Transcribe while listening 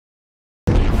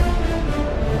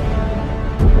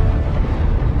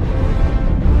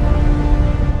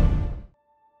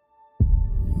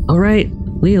Alright,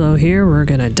 Lilo here. We're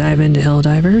gonna dive into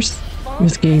Helldivers.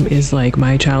 This game is like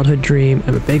my childhood dream.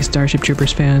 I'm a big Starship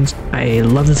Troopers fan. I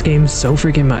love this game so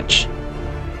freaking much.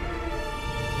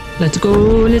 Let's go,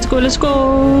 let's go, let's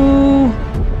go!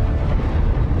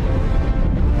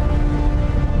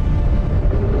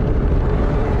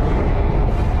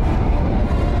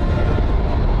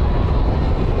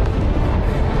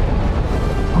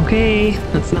 Okay,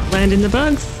 let's not land in the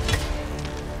bugs.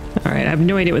 Alright, I have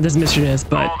no idea what this mission is,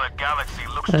 but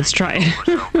let's try it.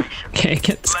 Okay,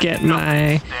 let's get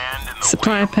my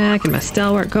supply pack and my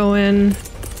stalwart going.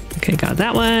 Okay, got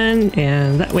that one,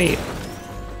 and that, wait.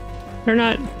 They're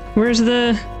not, where's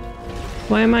the,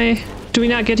 why am I, do we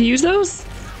not get to use those?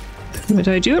 Did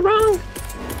I do it wrong?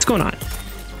 What's going on?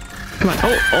 Come on,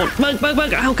 oh,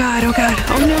 bug, oh god,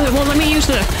 oh no, it won't let me use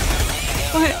the,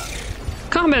 what?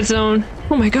 Combat zone.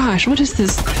 Oh my gosh, what is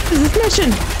this? What is this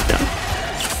mission?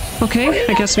 Okay,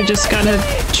 I guess we just gotta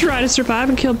try to survive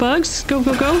and kill bugs. Go,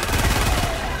 go, go.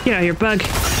 Get out of here, bug.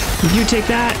 You take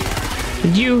that.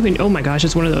 And you, and oh my gosh,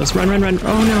 it's one of those. Run, run, run.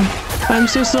 Oh no, I'm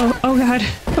so slow. Oh god.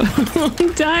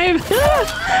 Dive.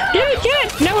 Ah! Get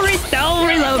it. No,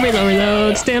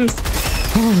 reload. Stims.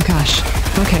 Oh my gosh.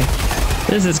 Okay.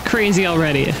 This is crazy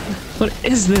already. What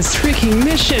is this freaking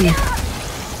mission?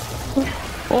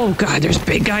 Oh god, there's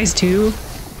big guys too.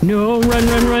 No, run,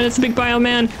 run, run. It's a big bio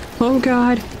man. Oh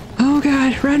god. Oh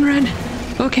god, run, run.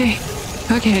 Okay,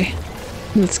 okay.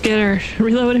 Let's get her.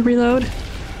 Reload.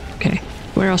 Okay,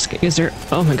 where else is there?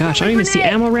 Oh my gosh, I don't even see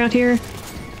ammo around here.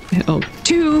 Oh,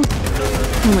 two.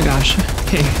 Oh my gosh.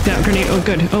 Okay, that grenade. Oh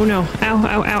good. Oh no.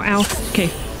 Ow.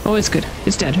 Okay. Oh, it's good.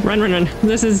 It's dead. Run.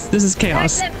 This is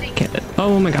chaos. Okay.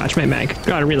 Oh my gosh, my mag.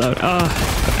 Gotta reload. Oh,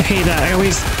 I hate that. I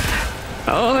always.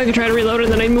 Oh, I can try to reload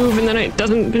and then I move and then it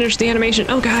doesn't finish the animation.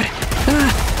 Oh god.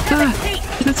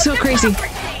 That's so crazy.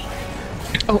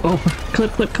 Oh,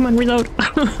 clip, come on, reload.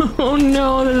 Oh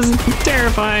no, this is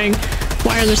terrifying.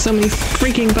 Why are there so many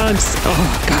freaking bugs?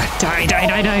 Oh god,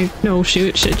 die. No,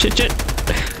 shoot.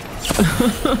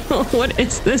 What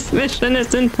is this mission?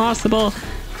 It's impossible.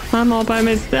 I'm all by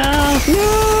myself.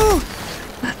 No!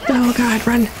 Oh god,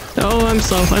 run. Oh, I'm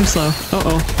slow.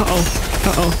 Uh-oh.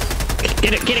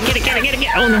 Get it.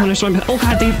 Oh no, there's one. Oh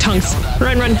god, they have tongues.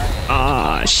 Run.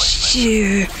 Ah,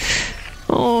 shit.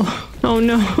 Oh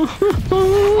no.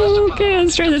 Okay,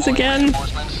 let's try this again.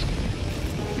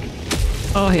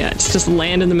 Oh yeah, it's just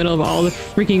land in the middle of all the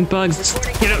freaking bugs. Just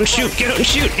get out and shoot.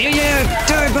 Yeah,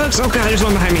 die bugs. Oh god, there's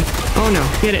one behind me. Oh no,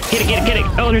 get it.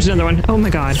 Oh, there's another one. Oh my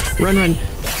god, run.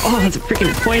 Oh, that's a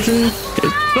freaking poison.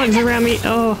 There's bugs around me.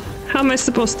 Oh, how am I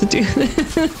supposed to do this?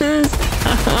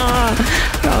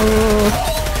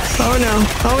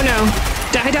 Oh no.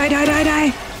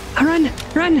 Die.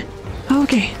 Run.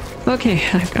 Okay,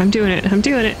 I'm doing it.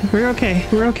 We're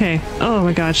okay. Oh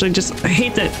my gosh, I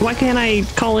hate that. Why can't I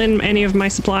call in any of my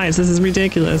supplies? This is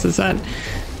ridiculous. Is that,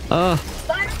 I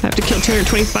have to kill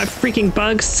 225 freaking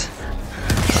bugs.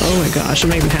 Oh my gosh, I'm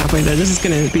not even halfway there. This is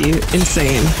gonna be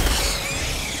insane.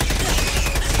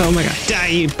 Oh my god, die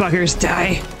you buggers,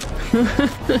 die.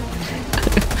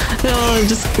 No,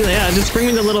 just bring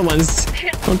me the little ones.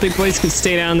 All the big boys can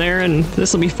stay down there and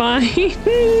this will be fine.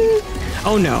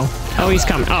 Oh no. Oh, he's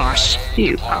coming. Oh,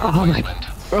 shoot. Oh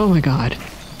my god.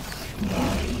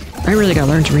 I really gotta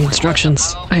learn to read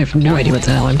instructions. I have no idea what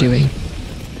the hell I'm doing.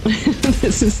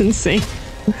 This is insane.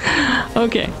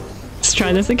 Okay, let's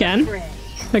try this again.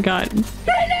 I got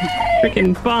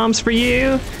freaking bombs for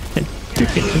you and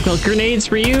freaking grenades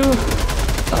for you.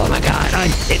 Oh my god.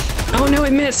 Oh no,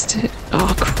 it missed.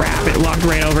 Oh crap, it walked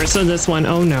right over. So this one.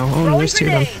 Oh no, there's two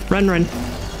of them. Run.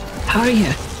 How are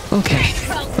you? Okay.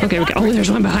 Oh,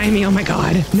 there's one behind me. Oh my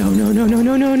god. No.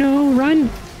 Run.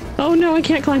 Oh no, I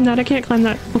can't climb that. Okay.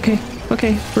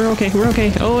 We're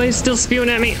okay. Oh, he's still spewing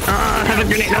at me. Have a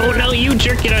grenade. Oh no, you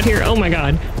jerk, get out here. Oh my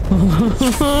god.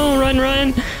 Oh,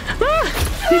 run.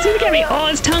 He's gonna get me. Oh,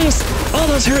 his tongues. Oh,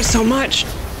 those hurt so much.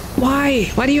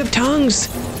 Why do you have tongues?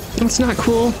 That's not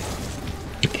cool.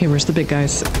 Okay, where's the big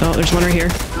guys? Oh, there's one right here.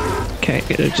 Okay,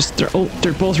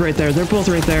 they're both right there. Oh,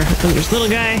 there's little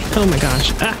guy. Oh my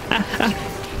gosh.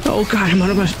 Oh god, I'm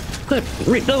out of my clip.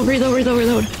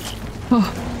 Reload.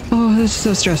 Oh, this is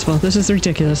so stressful. This is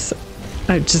ridiculous.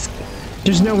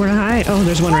 There's nowhere to hide. Oh,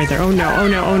 there's one right there. Oh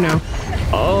no.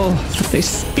 Oh, they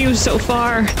spew so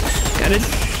far. Gotta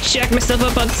jack myself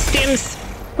up on stims.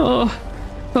 Oh,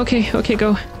 okay,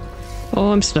 go.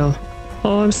 Oh, I'm slow.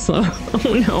 Oh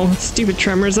no, stupid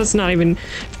tremors. That's not even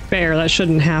fair. That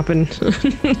shouldn't happen.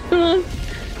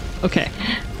 Okay.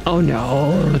 Oh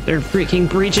no, they're freaking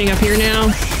breaching up here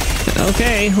now.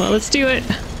 Okay, well, let's do it.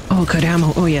 Oh, good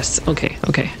ammo. Oh yes. Okay.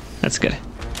 That's good.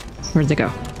 Where'd they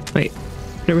go? Wait,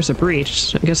 there was a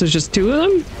breach. I guess there's just 2 of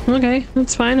them? Okay,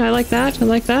 that's fine. I like that. I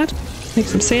like that. Make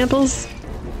some samples.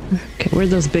 Okay, where'd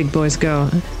those big boys go?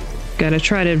 Gotta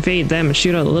try to invade them and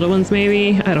shoot out the little ones,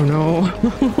 maybe? I don't know.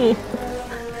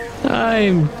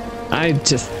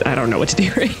 I don't know what to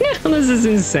do right now. This is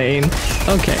insane.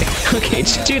 Okay,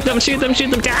 shoot them,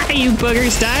 die, you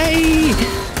buggers, die!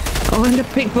 Oh, and the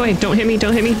big boy, don't hit me,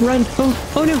 run!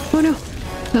 Oh no!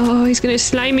 Oh, he's gonna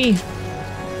slime me.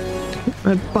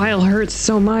 My bile hurts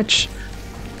so much.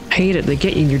 I hate it, they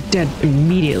get you and you're dead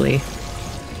immediately.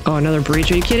 Oh, another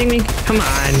breach, are you kidding me? Come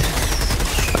on.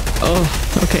 Oh,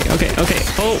 okay.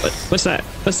 Oh, what's that?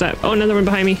 Oh, another one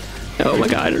behind me. Oh my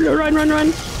god,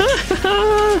 run!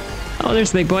 Oh,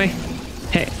 there's the big boy.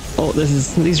 Hey, oh,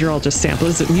 these are all just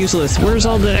samples. This is useless. Where's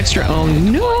all the extra? Oh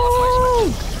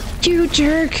no! You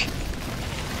jerk!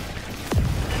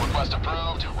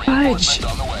 Fudge!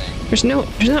 There's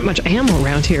not much ammo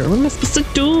around here. What am I supposed to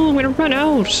do? I'm gonna run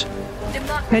out.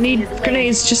 I need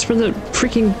grenades just for the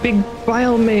freaking big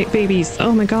bile babies.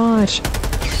 Oh my gosh.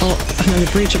 Oh, another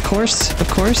breach, of course.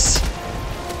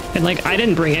 And like, I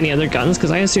didn't bring any other guns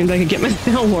because I assumed I could get my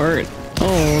Hellwort.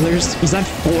 Oh, was that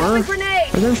 4?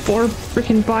 Are there 4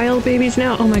 freaking bile babies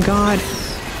now? Oh my god.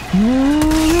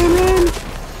 Run!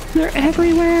 They're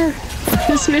everywhere.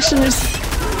 This mission is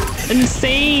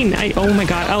insane. Oh my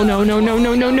god. Oh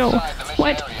no.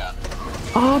 What?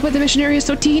 Oh, but the mission area is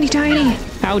so teeny tiny.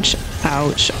 Ouch.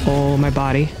 Oh, my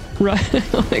body. Run.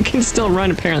 I can still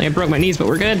run apparently. I broke my knees, but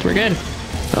we're good.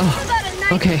 Oh,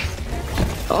 okay.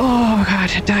 Oh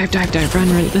god, dive, run.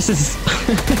 This is,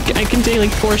 I can take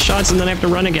like 4 shots and then I have to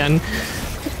run again.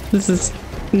 This is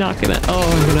not gonna,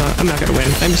 I'm not gonna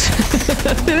win. I'm just,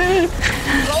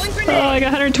 oh, I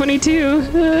got 122.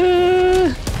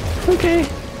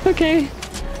 Okay.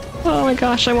 Oh my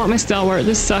gosh, I want my stalwart.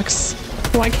 This sucks.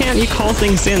 Why can't you call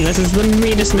things in? This is the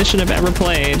meanest mission I've ever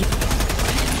played.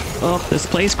 Oh, this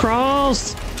place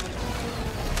crawls.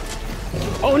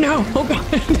 Oh no, oh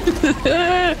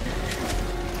god.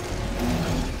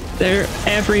 They're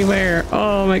everywhere.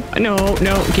 Oh my, no,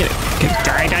 get it,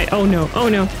 die. Oh no.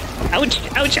 Ouch.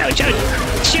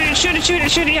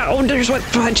 Shoot it. Yeah. Oh, there's what,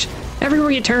 fudge.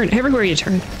 Everywhere you turn.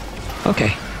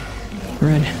 Okay.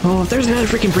 Run. Oh, there's another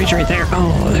freaking breach right there.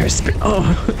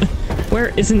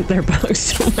 Where isn't there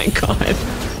bugs? Oh my god.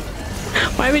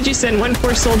 Why would you send one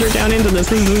poor soldier down into this?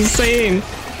 This is insane.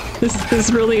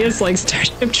 This really is like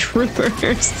Starship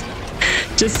Troopers.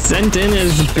 Just sent in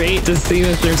as bait to see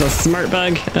if there's a smart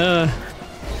bug.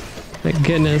 My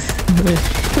goodness.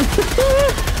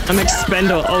 I'm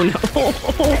expendable. Oh no.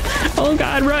 Oh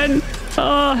god, run.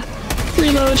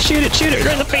 Reload, shoot it,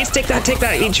 right in the face. Take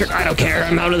that, eat your, I don't care.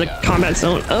 I'm out of the combat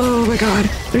zone. Oh my god.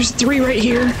 There's 3 right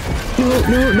here.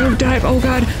 No, dive. Oh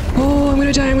god. Oh, I'm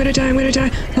gonna die.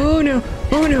 Oh no.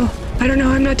 I don't know,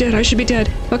 I'm not dead. I should be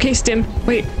dead. Okay, stim.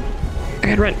 Wait. I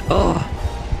gotta run. Oh.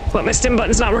 But my stim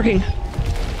button's not working.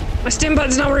 Why is it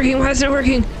not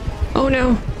working? Oh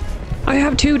no. I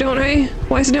have 2, don't I?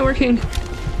 Why is it not working?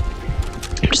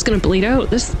 I'm just gonna bleed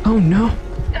out. Oh no.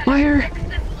 Wire.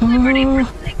 Oh.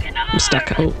 I'm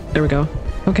stuck. Oh, there we go.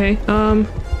 Okay,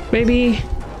 maybe...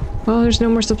 Oh, there's no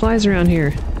more supplies around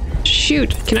here.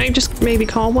 Shoot, can I just maybe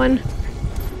call one?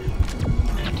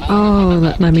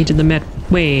 Oh, let me do the med...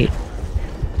 Wait.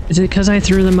 Is it because I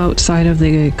threw them outside of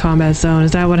the combat zone?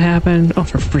 Is that what happened? Oh,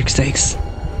 for freak's sakes.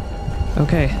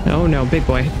 Okay. Oh no, big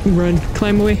boy. Run,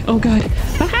 climb away. Oh god.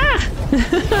 Aha!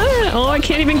 Oh, I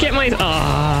can't even get my...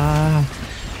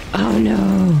 Oh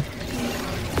no.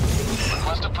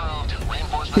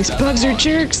 These bugs are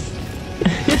jerks.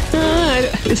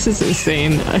 This is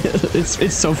insane.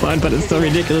 It's so fun, but it's so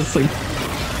ridiculously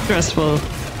stressful.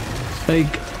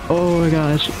 Like, oh my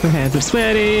gosh, my hands are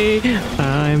sweaty.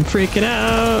 I'm freaking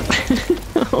out.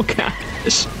 Oh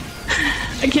gosh.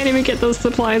 I can't even get those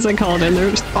supplies I called in. They're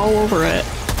just all over it.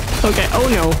 Okay, oh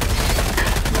no.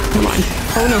 Come on.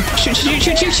 Oh no. Shoot.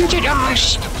 Oh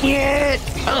shit.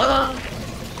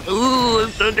 Ooh,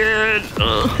 I'm so dead.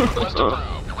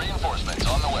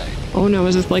 Oh no,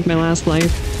 is this like my last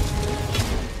life?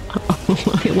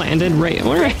 Oh, I landed right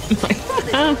where am I?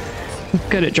 I'm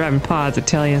good at driving pods, I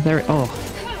tell you. There. Oh,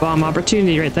 bomb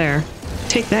opportunity right there.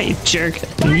 Take that, you jerk.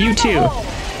 And you too.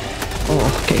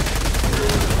 Oh, okay.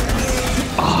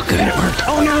 Oh, good, it worked.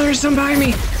 Oh no, there's some behind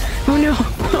me. Oh no.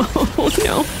 Oh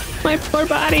no. My poor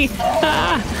body.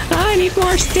 I need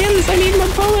more stims. I need more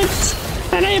bullets.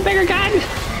 I need a bigger gun.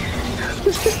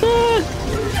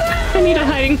 I need a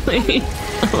hiding place.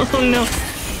 Oh no.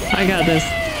 I got this.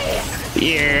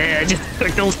 Yeah, just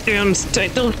take those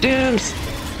stims.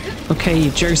 Okay, you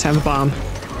jerks have a bomb.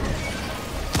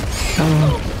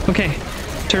 Oh, okay.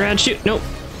 Turn around, shoot. Nope.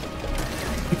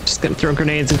 Just gonna throw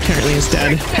grenades apparently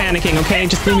instead. Panicking, okay?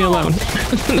 Just leave me alone.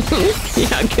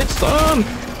 Yeah, get some!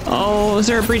 Oh, is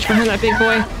there a breach behind that big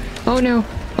boy? Oh no,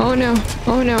 oh no,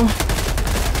 oh no.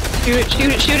 Shoot it,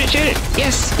 shoot it, shoot it, shoot it!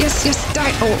 Yes, yes, yes,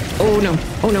 die! Oh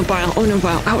no, bile, oh no,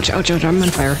 bile. Ouch, ouch, ouch, I'm on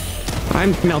fire.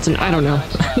 I'm melting, I don't know.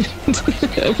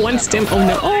 One stim, oh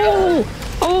no,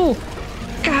 oh!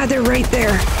 God, they're right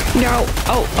there. No,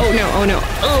 oh no, oh no.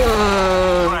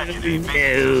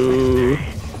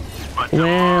 No.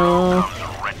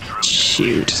 Well,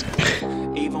 shoot.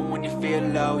 Even when you feel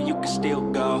low, you can still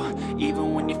go.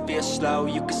 Even when you feel slow,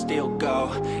 you can still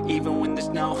go. Even when there's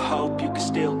no hope, you can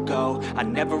still go. I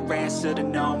never answer to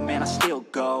no, man, I still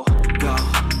go. Go,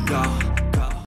 go.